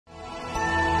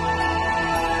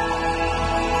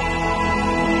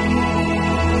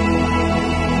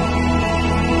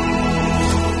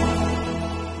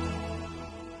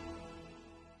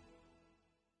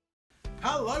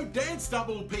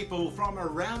double people from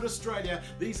around Australia.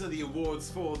 These are the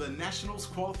awards for the Nationals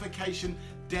Qualification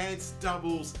Dance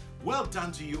Doubles. Well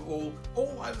done to you all.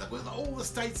 All the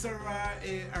states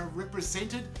are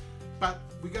represented, but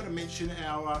we got to mention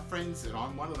our friends, and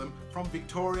I'm one of them, from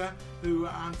Victoria, who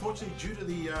unfortunately, due to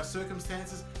the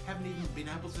circumstances, haven't even been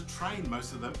able to train,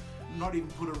 most of them, not even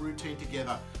put a routine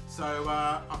together. So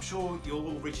I'm sure you'll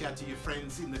all reach out to your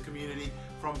friends in the community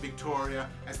from Victoria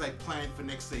as they plan for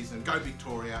next season. Go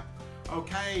Victoria.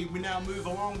 Okay, we now move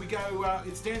along. We go,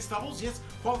 it's dance doubles, yes,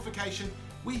 qualification.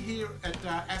 We here at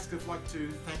AASCF like to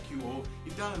thank you all.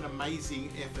 You've done an amazing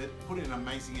effort, put in an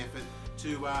amazing effort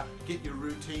to get your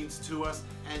routines to us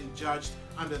and judged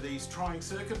under these trying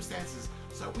circumstances.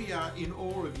 So we are in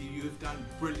awe of you. You've done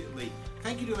brilliantly.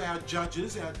 Thank you to our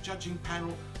judges, our judging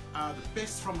panel, the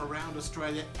best from around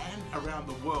Australia and around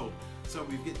the world. So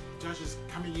we get judges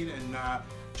coming in and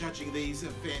judging these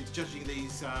events, judging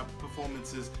these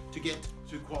performances to get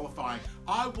to qualifying.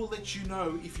 I will let you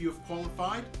know if you have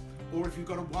qualified or if you've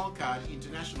got a wildcard into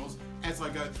nationals as I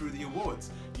go through the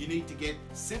awards. You need to get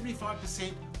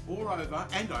 75% or over,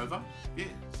 and over, yeah,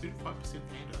 75%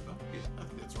 and over, yeah, I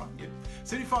think that's right, yeah.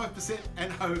 75%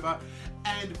 and over,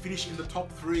 and finish in the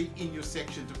top 3 in your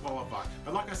section to qualify.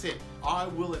 But like I said, I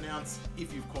will announce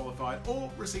if you've qualified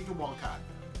or received a wildcard.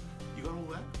 You got all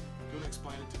that? You want to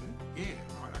explain it to me?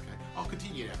 Yeah, right, okay. I'll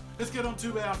continue now. Let's get on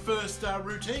to our first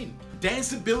routine.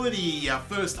 Danceability. Our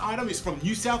first item is from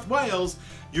New South Wales.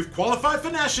 You've qualified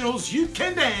for nationals. You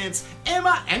can dance.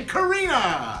 Emma and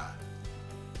Karina.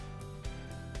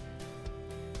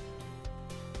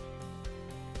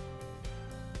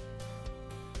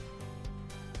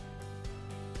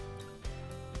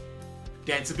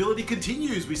 Danceability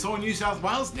continues. We saw New South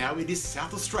Wales, now it is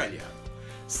South Australia.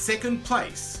 Second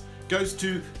place goes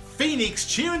to Phoenix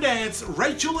Cheer and Dance,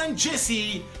 Rachel and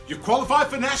Jessie. You qualify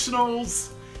for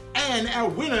nationals. And our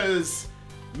winners,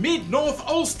 Mid-North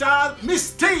All-Star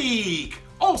Mystique,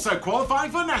 also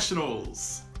qualifying for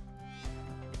nationals.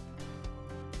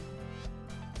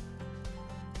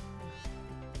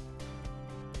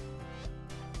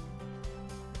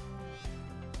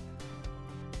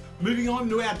 Moving on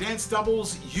to our dance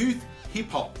doubles, youth hip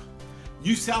hop.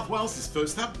 New South Wales is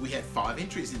first up. We had 5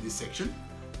 entries in this section.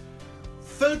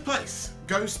 Third place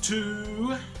goes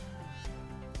to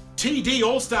TD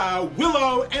All-Star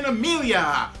Willow and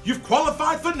Amelia. You've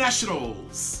qualified for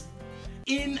nationals.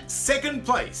 In second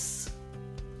place,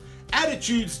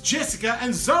 Attitudes Jessica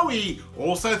and Zoe,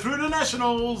 also through to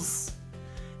nationals.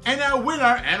 And our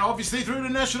winner, and obviously through to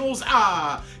nationals,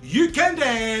 are You Can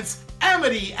Dance,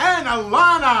 Amity and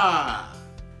Alana.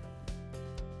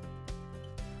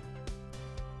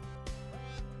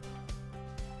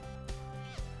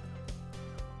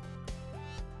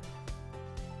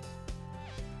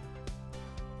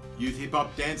 Youth Hip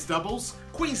Hop Dance Doubles,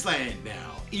 Queensland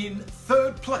now in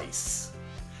third place.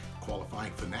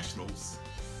 Qualifying for nationals,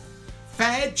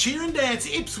 Fad Cheer and Dance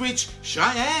Ipswich,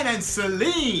 Cheyenne and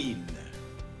Celine.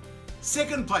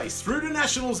 Second place through to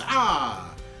nationals are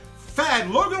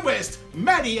Fad Logan West,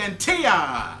 Maddie and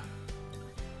Tia.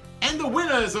 And the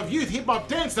winners of Youth Hip Hop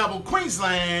Dance Double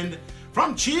Queensland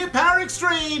from Cheer Power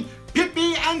Extreme,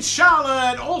 Pippi and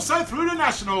Charlotte, also through to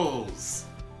nationals.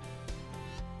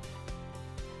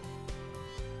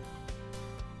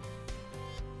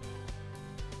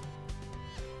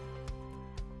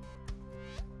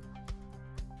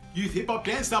 Youth Hip Hop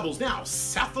Dance Doubles now,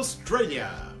 South Australia.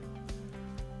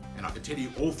 And I can tell you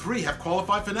all 3 have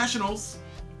qualified for nationals.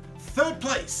 Third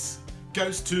place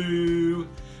goes to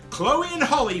Chloe and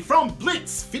Holly from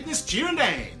Blitz Fitness Cheer and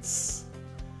Dance.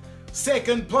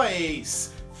 Second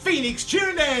place, Phoenix Cheer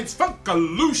and Dance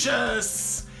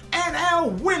Funkalicious. And our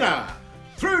winner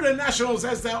through to nationals,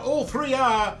 as they all 3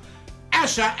 are,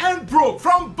 Asha and Brooke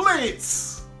from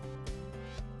Blitz.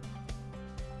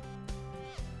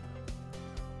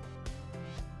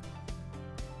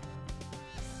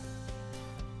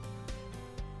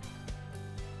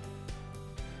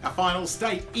 Our final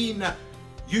state in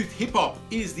Youth Hip Hop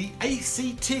is the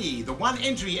ACT, the 1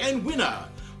 entry and winner,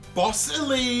 Boss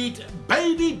Elite,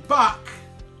 Baby Buck.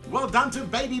 Well done to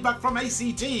Baby Buck from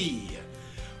ACT.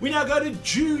 We now go to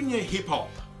Junior Hip Hop.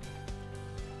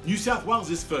 New South Wales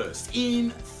is first.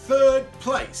 In third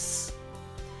place,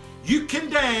 You Can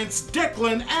Dance,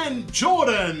 Declan and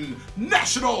Jordan,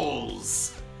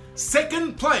 nationals.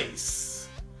 Second place,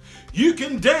 You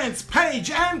Can Dance,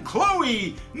 Paige and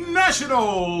Chloe,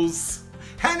 nationals.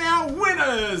 And our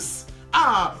winners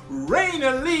are Rain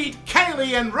Elite,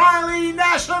 Kaylee and Riley,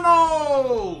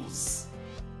 nationals.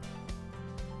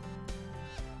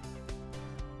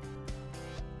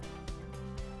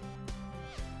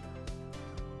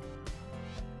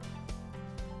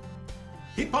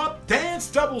 Hip Hop Dance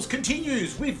Doubles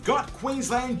continues. We've got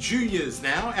Queensland Juniors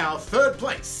now, our third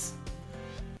place.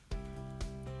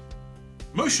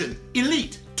 Motion,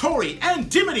 Elite, Tory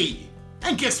and Dimity.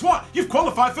 And guess what? You've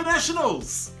qualified for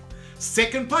Nationals.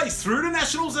 Second place through to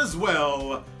Nationals as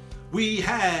well. We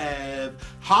have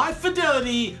High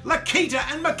Fidelity, Lakita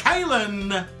and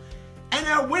Michaelan. And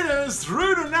our winners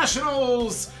through to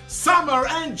Nationals, Summer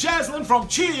and Jaslyn from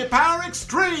Cheer Power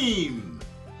Extreme.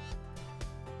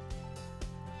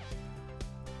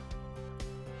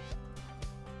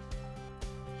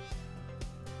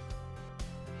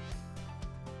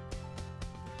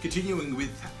 Continuing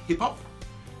with hip hop,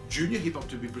 junior hip hop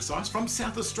to be precise, from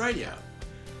South Australia.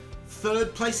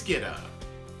 Third place getter,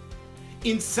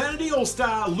 Insanity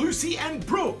All-Star Lucy and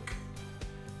Brooke.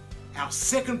 Our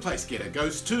second place getter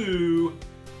goes to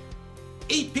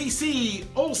EPC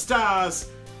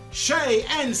All-Stars Shay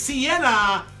and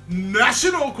Sienna,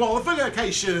 national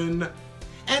qualification.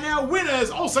 And our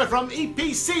winners also from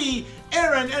EPC,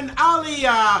 Erin and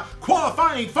Alia,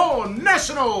 qualifying for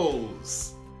Nationals.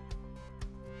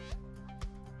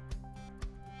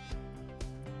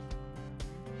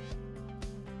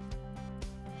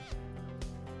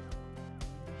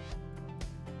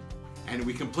 And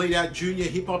we complete our junior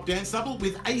hip hop dance double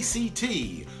with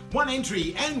ACT. One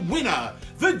entry and winner,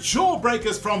 the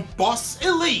Jawbreakers from Boss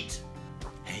Elite.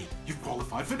 Hey, you've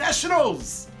qualified for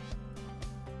Nationals.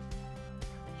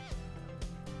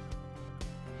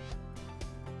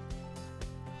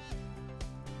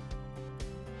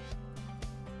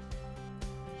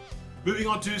 Moving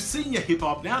on to senior hip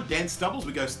hop now, dance doubles.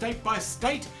 We go state by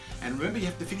state. And remember, you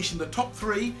have to finish in the top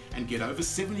 3 and get over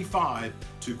 75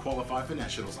 to qualify for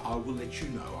Nationals. I will let you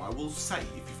know. I will say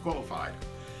if you've qualified.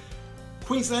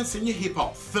 Queensland Senior Hip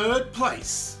Hop, third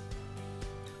place.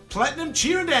 Platinum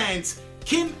Cheer and Dance,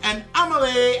 Kim and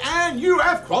Amelie, and you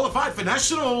have qualified for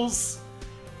Nationals.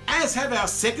 As have our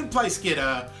second place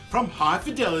getter from High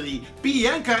Fidelity,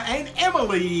 Bianca and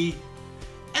Emily.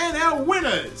 And our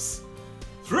winners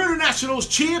through to Nationals,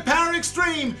 Cheer Power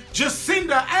Extreme,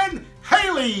 Jacinda and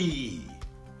Haley.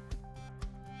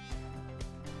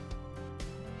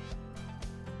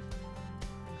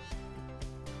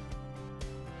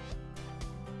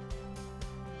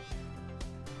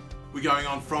 We're going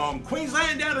on from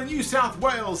Queensland down to New South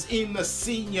Wales in the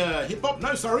senior hip hop.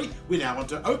 No, sorry, we're now on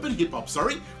to open hip hop.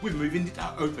 Sorry, we're moving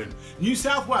into open. New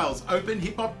South Wales open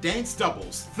hip hop dance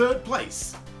doubles. Third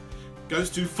place goes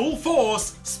to Full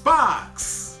Force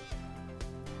Sparks.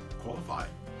 Qualified.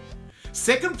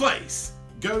 Second place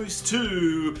goes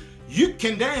to You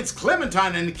Can Dance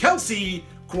Clementine and Kelsey,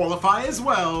 qualify as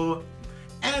well.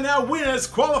 And our winners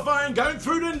qualifying going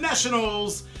through to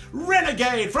Nationals,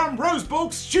 Renegade from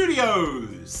Rosebook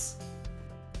Studios.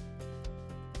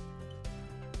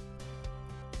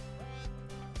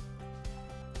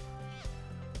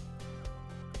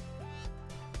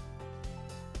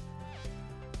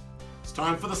 It's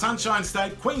time for the Sunshine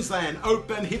State Queensland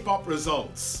Open Hip Hop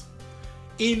results.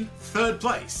 In third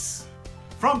place,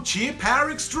 from Cheer Power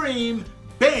Extreme,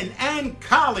 Ben and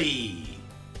Carly.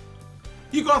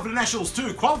 You got for the Nationals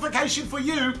too. Qualification for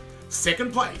you,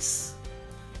 second place.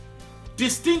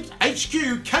 Distinct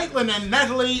HQ, Caitlin and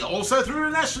Natalie, also through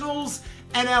to Nationals.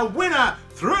 And our winner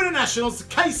through to Nationals,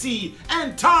 Casey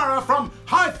and Tara from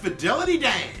High Fidelity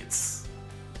Dance.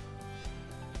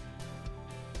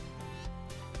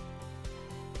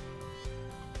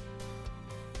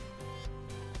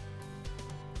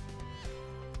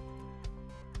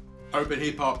 Open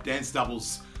Hip Hop Dance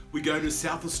Doubles. We go to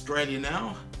South Australia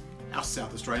now. Our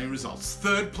South Australian results.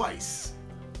 Third place,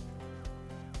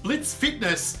 Blitz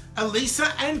Fitness,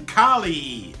 Elisa and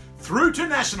Carly, through to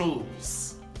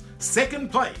Nationals.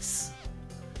 Second place,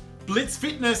 Blitz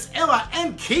Fitness, Ella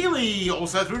and Keely,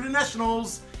 also through to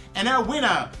Nationals. And our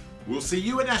winner, we'll see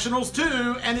you at Nationals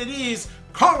too, and it is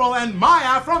Coral and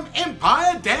Maya from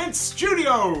Empire Dance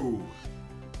Studio.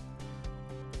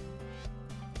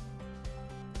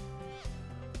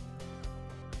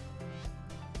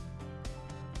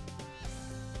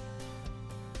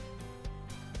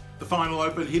 The final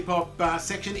open hip hop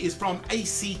section is from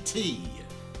ACT.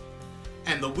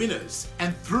 And the winners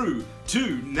and through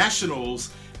to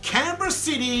Nationals, Canberra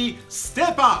City,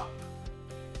 Step Up.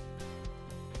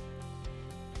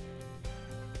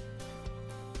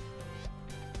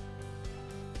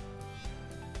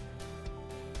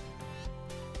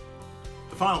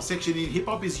 The final section in hip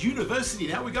hop is University.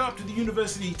 Now we go up to the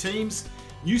University teams.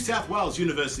 New South Wales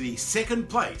University, second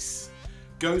place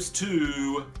goes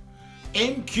to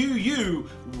MQU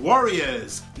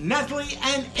Warriors, Natalie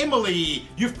and Emily.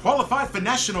 You've qualified for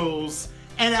Nationals.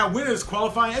 And our winners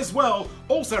qualify as well,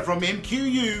 also from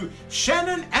MQU,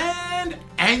 Shannon and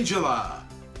Angela.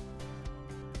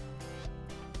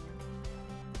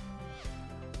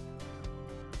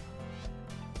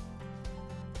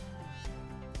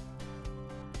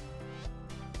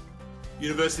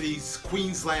 Universities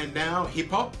Queensland now, hip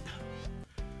hop.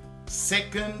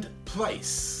 Second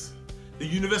place, the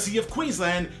University of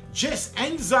Queensland, Jess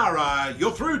and Zara,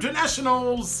 you're through to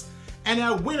nationals. And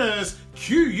our winners,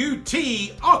 QUT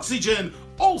Oxygen,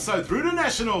 also through to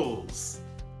nationals.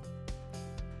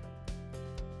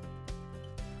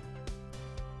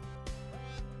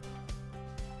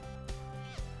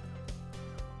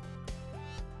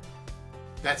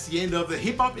 That's the end of the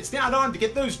hip hop. It's now time to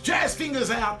get those jazz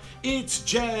fingers out. It's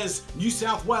Jazz New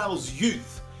South Wales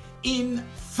Youth. In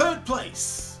third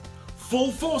place,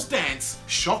 Full Force Dance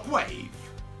Shockwave.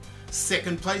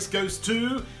 Second place goes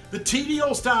to the TD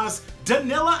All-Stars,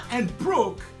 Danella and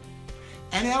Brooke.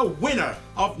 And our winner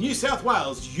of New South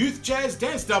Wales Youth Jazz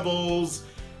Dance Doubles,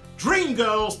 Dream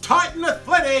Girls Titan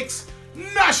Athletics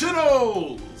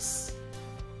Nationals.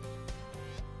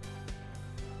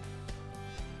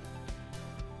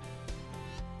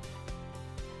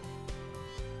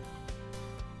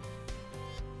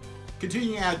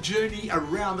 Continuing our journey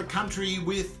around the country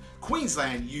with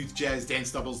Queensland Youth Jazz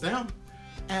Dance Doubles now.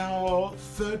 Our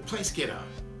third place getter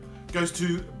goes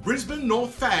to Brisbane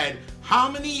North Fad,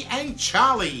 Harmony and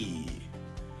Charlie.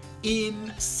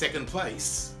 In second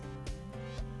place,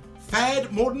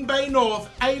 Fad Moreton Bay North,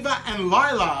 Ava and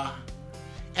Lila.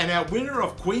 And our winner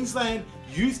of Queensland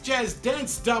Youth Jazz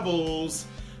Dance Doubles,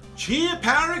 Cheer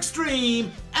Power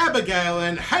Extreme, Abigail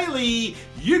and Hayley,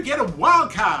 you get a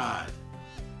wild card.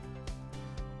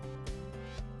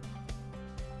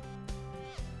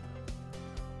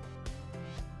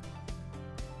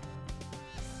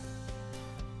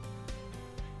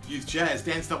 Youth Jazz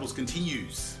Dance Doubles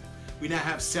continues. We now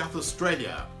have South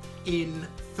Australia in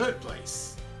third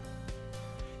place.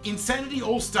 Insanity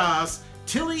All-Stars,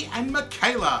 Tilly and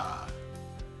Michaela.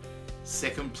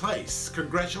 Second place,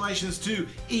 congratulations to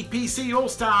EPC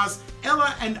All-Stars,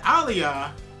 Ella and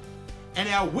Alia. And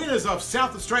our winners of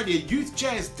South Australia Youth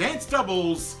Jazz Dance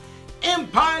Doubles,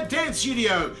 Empire Dance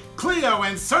Studio, Cleo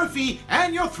and Sophie,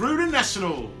 and you're through to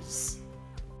nationals.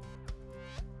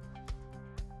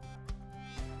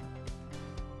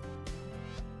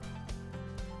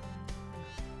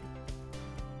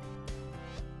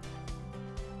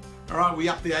 Alright, we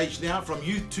up the age now from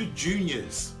youth to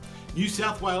juniors. New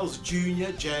South Wales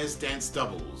Junior Jazz Dance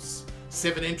Doubles.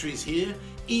 7 entries here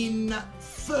in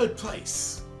third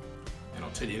place. And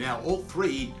I'll tell you now, all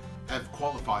 3 have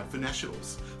qualified for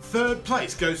nationals. Third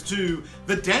place goes to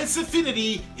the Dance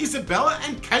Affinity, Isabella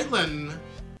and Caitlin.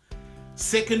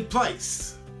 Second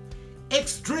place,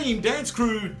 Extreme Dance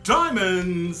Crew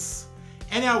Diamonds.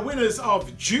 And our winners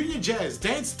of Junior Jazz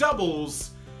Dance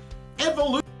Doubles,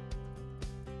 Evolution.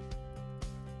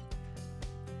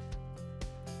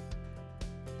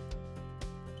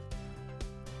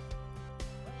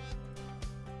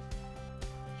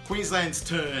 Queensland's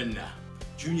turn.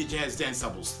 Junior Jazz Dance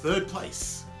Doubles, third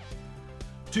place.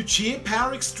 To Cheer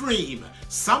Power Extreme,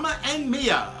 Summer and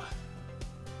Mia.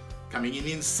 Coming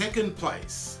in second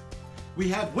place, we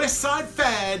have Westside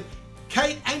Fad,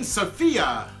 Kate and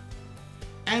Sophia.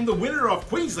 And the winner of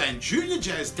Queensland Junior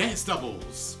Jazz Dance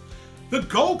Doubles, the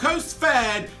Gold Coast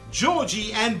Fad,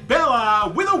 Georgie and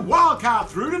Bella, with a wildcard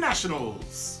through to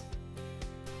nationals.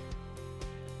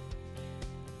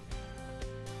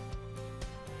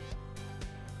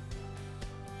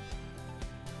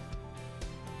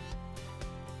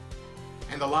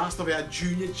 And the last of our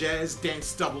Junior Jazz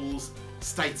Dance Doubles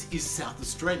states is South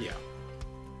Australia.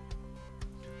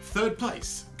 Third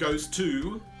place goes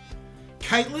to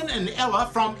Caitlin and Ella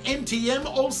from MTM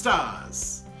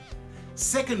All-Stars.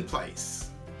 Second place,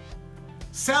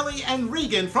 Sally and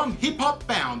Regan from Hip Hop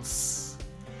Bounce.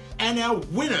 And our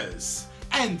winners,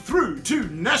 and through to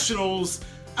nationals,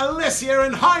 Alessia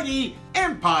and Heidi,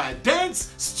 Empire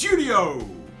Dance Studio.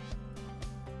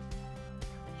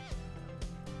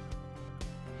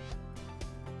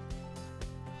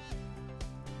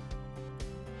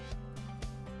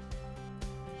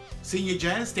 Senior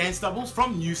Jazz Dance Doubles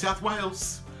from New South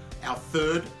Wales, our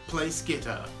third place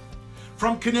getter.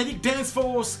 From Kinetic Dance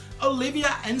Force,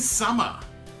 Olivia and Summer.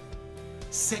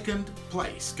 Second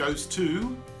place goes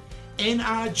to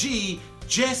NRG,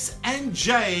 Jess and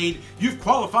Jade. You've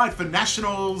qualified for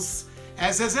nationals,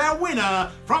 as is our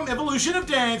winner from Evolution of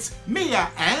Dance,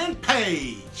 Mia and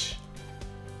Paige.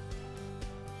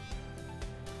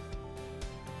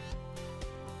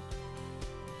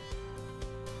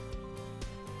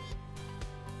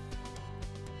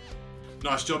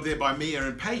 Nice job there by Mia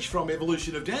and Paige from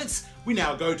Evolution of Dance. We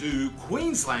now go to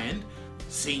Queensland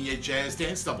Senior Jazz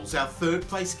Dance Doubles, our third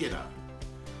place getter.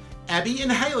 Abby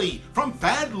and Hayley from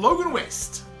Fad Logan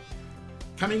West.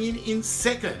 Coming in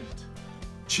second.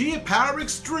 Cheer Power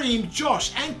Extreme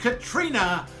Josh and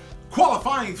Katrina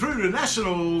qualifying through to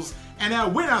Nationals. And our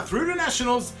winner through to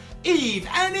Nationals, Eve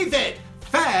and Yvette,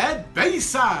 Fad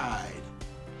Bayside.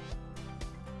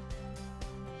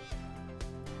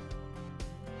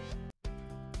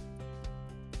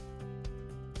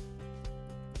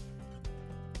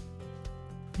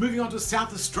 Moving on to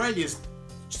South Australia's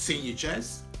Senior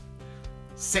Jazz.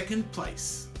 Second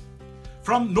place.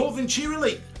 From Northern Cheer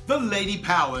Elite, the Lady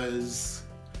Powers.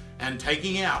 And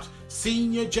taking out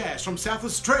Senior Jazz from South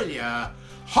Australia,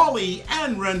 Holly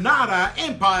and Renata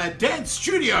Empire Dance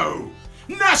Studio,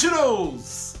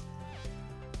 Nationals!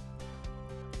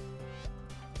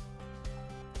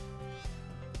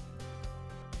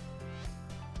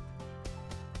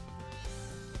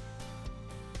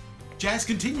 Jazz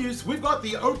continues. We've got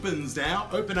the Opens now,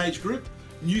 Open Age Group.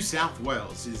 New South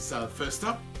Wales is first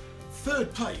up.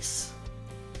 Third place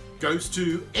goes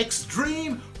to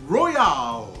Extreme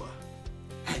Royale.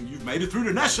 And you've made it through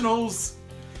to Nationals.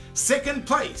 Second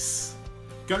place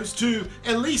goes to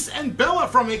Elise and Bella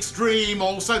from Extreme,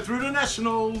 also through to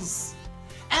Nationals.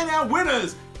 And our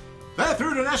winners, they're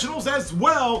through to Nationals as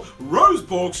well.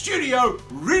 Roseborg Studio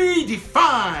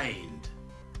Redefined.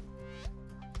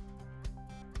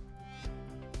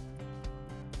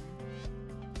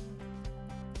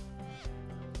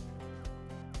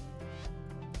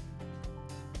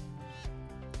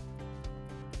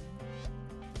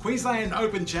 Queensland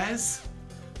Open Jazz,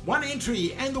 one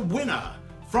entry and the winner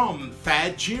from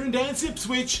Fad Cheer and Dance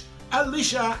Ipswich,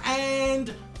 Alicia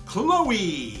and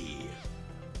Chloe.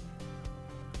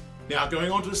 Now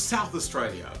going on to South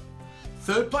Australia.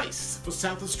 Third place for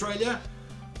South Australia,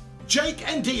 Jake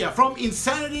and Dia from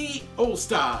Insanity All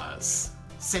Stars.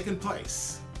 Second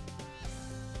place,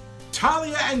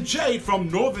 Talia and Jade from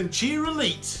Northern Cheer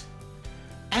Elite.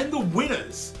 And the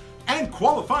winners and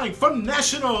qualifying for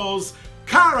Nationals,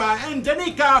 Cara and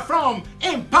Danica from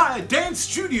Empire Dance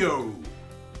Studio.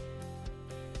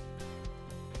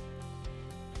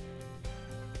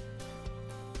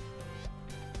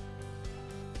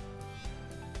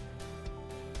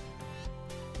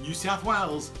 New South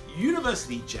Wales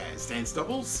University Jazz Dance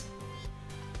Doubles.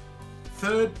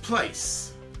 Third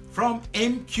place from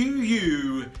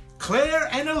MQU, Claire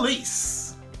and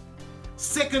Elise.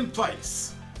 Second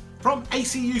place from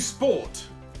ACU Sport,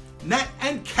 Nat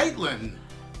and Caitlin.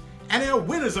 And our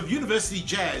winners of University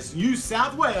Jazz New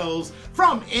South Wales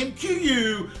from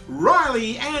MQU,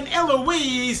 Riley and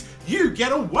Eloise, you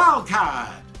get a wild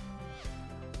card.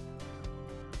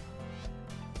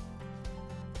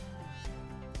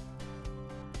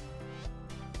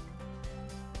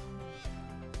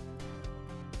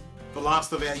 The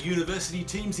last of our university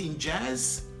teams in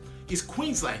jazz is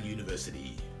Queensland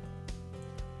University.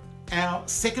 Our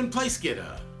second place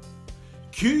getter,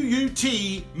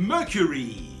 QUT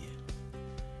Mercury.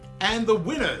 And the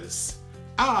winners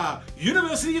are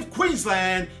University of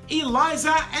Queensland,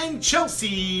 Eliza and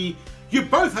Chelsea. You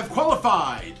both have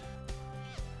qualified.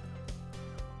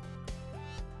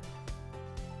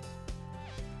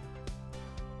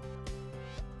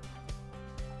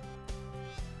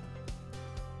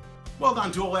 Well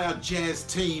done to all our jazz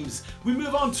teams. We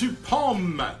move on to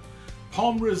POM.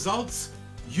 POM results,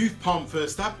 Youth POM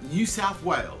first up, New South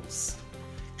Wales.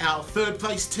 Our third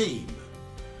place team,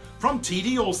 from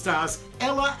TD All-Stars,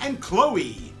 Ella and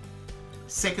Chloe.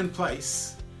 Second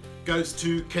place goes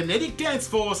to Kinetic Dance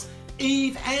Force,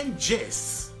 Eve and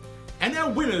Jess. And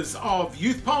our winners of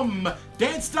Youth POM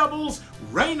Dance Doubles,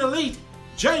 Rain Elite,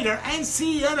 Jada and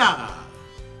Sienna.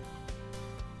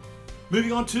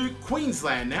 Moving on to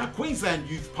Queensland now, Queensland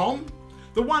Youth POM.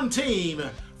 The one team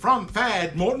from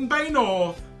Fad Moreton Bay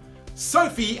North,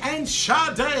 Sophie and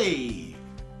Sade.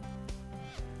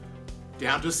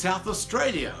 Down to South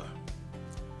Australia.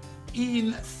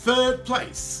 In third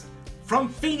place, from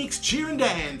Phoenix Cheer and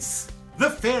Dance, the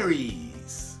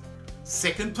Fairies.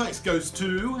 Second place goes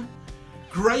to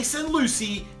Grace and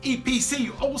Lucy,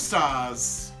 EPC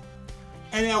All-Stars.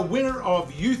 And our winner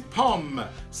of Youth POM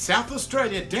South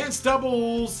Australia Dance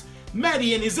Doubles,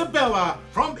 Maddie and Isabella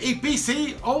from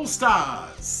EPC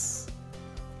All-Stars.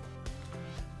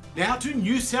 Now to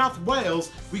New South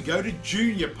Wales, we go to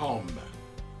Junior POM.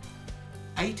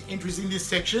 8 entries in this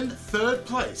section. Third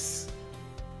place,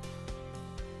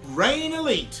 Rain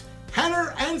Elite,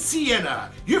 Hannah and Sienna.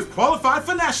 You've qualified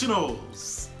for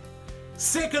Nationals.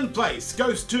 Second place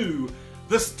goes to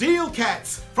the Steel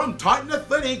Cats from Titan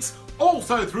Athletics,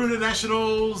 also through to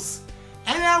Nationals.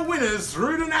 And our winners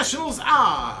through to nationals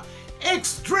are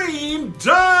Extreme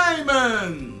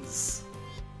Diamonds.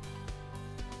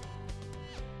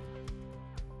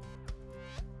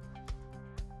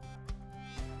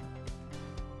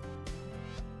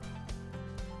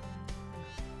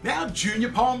 Now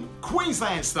Junior Pom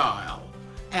Queensland style,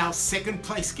 our second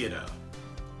place getter.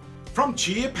 From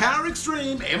Cheer Power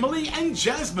Extreme, Emily and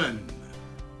Jasmine.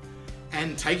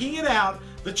 And taking it out,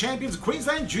 the champions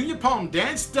Queensland Junior Pom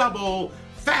Dance Double,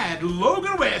 Thad,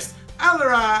 Logan West,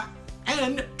 Alara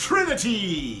and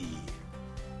Trinity.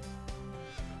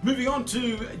 Moving on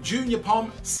to Junior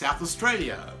Pom South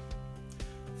Australia.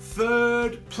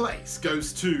 Third place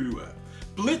goes to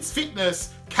Blitz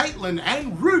Fitness, Caitlin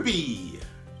and Ruby.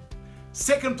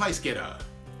 Second place getter,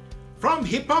 from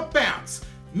Hip Hop Bounce,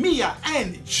 Mia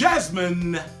and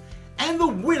Jasmine. And the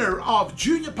winner of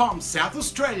Junior Pom South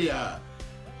Australia,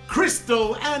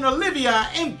 Crystal and Olivia,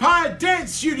 Empire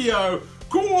Dance Studio,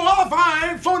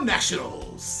 qualifying for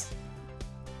nationals.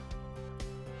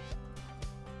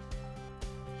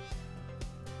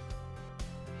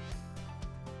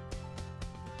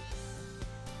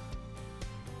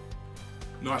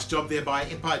 Nice job there by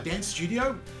Empire Dance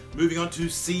Studio. Moving on to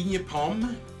Senior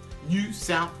Pom, New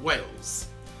South Wales.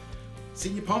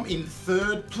 Senior Pom in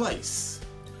third place,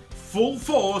 Full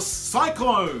Force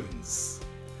Cyclones.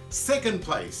 Second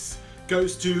place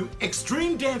goes to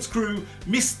Extreme Dance Crew,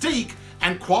 Mystique,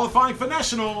 and qualifying for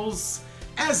nationals,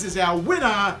 as is our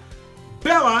winner,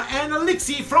 Bella and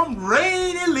Elixir from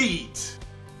Rain Elite.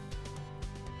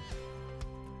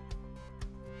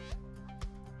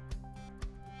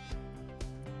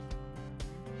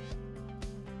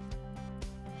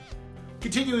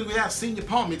 Continuing with our Senior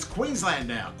Pom, it's Queensland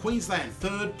now. Queensland,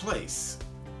 third place.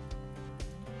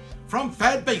 From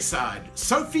Fad Bayside,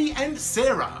 Sophie and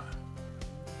Sarah.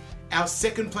 Our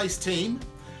second place team,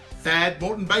 Thad,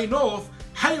 Moreton Bay North,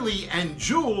 Hayley and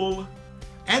Jewel.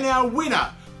 And our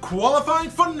winner,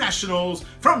 qualifying for nationals,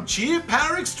 from Cheer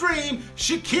Power Extreme,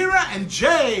 Shakira and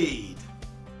Jade.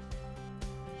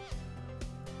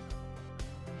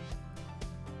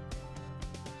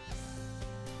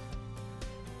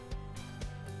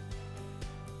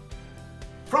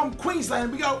 From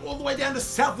Queensland, we go all the way down to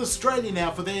South Australia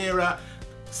now for their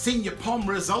Senior Pom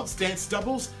results, dance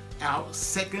doubles, our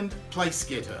second place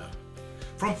getter.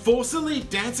 From Force Elite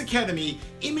Dance Academy,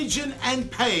 Imogen and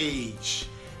Paige.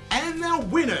 And our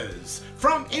winners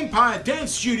from Empire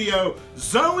Dance Studio,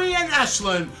 Zoe and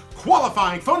Ashlyn,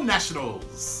 qualifying for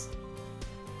nationals.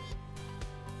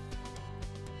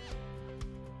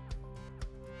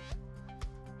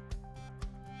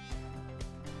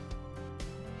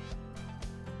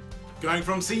 Going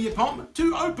from Senior Pom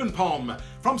to Open Pom,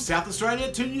 from South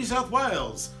Australia to New South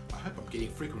Wales. I hope I'm getting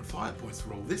frequent flyer points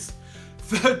for all this.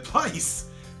 Third place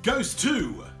goes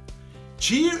to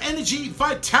Cheer Energy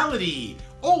Vitality.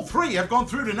 All three have gone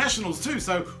through to nationals too,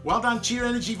 so well done Cheer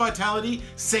Energy Vitality.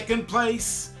 Second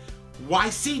place,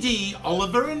 YCD,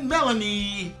 Oliver and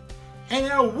Melanie.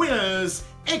 And our winners,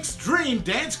 Extreme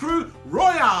Dance Crew,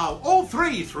 Royale, all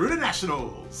three through to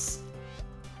nationals.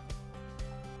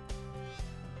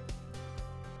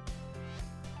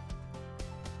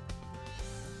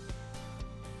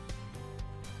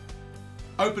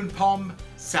 Open Pom,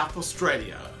 South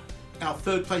Australia, our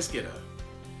third place getter.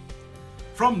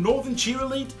 From Northern Cheer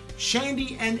Elite,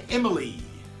 Shandy and Emily.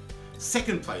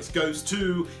 Second place goes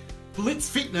to Blitz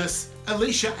Fitness,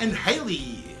 Alicia and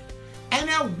Hayley.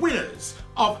 And our winners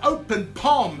of Open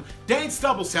Pom, Dance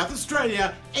Double South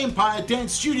Australia, Empire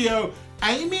Dance Studio,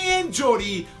 Amy and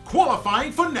Geordie,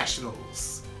 qualifying for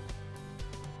nationals.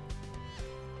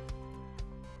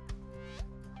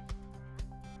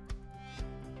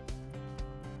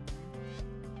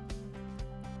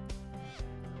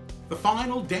 The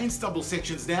final dance double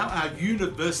sections now are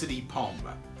University Pom.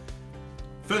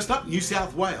 First up, New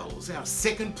South Wales, our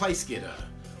second place getter.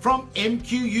 From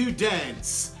MQU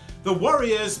Dance, the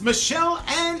Warriors, Michelle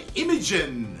and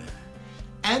Imogen.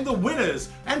 And the winners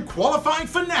and qualifying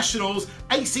for nationals,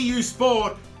 ACU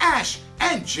Sport, Ash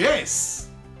and Jess.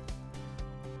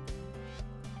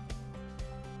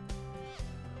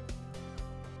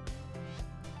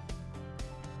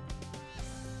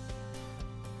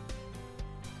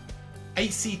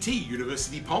 ACT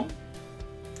University Pom,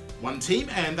 one team,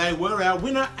 and they were our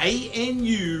winner,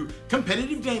 ANU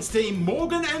competitive dance team,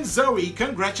 Morgan and Zoe.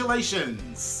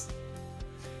 Congratulations.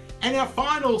 And our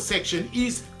final section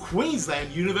is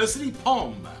Queensland University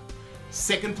Pom.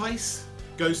 Second place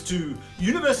goes to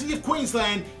University of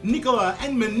Queensland, Nicola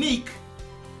and Monique.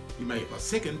 You may have got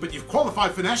second, but you've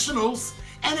qualified for nationals.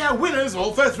 And our winners,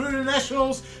 also through to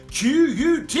nationals,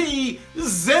 QUT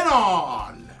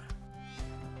Xenon.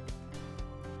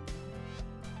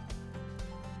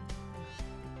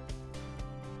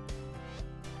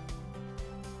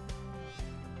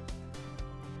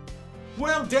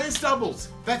 Well, dance doubles,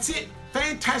 that's it.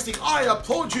 Fantastic. I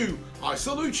applaud you. I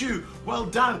salute you. Well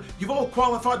done. You've all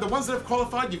qualified. The ones that have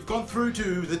qualified, you've gone through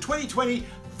to the 2020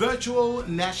 Virtual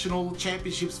National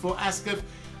Championships for AASCF.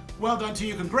 Well done to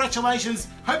you. Congratulations.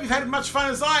 Hope you've had as much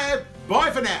fun as I have. Bye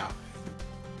for now.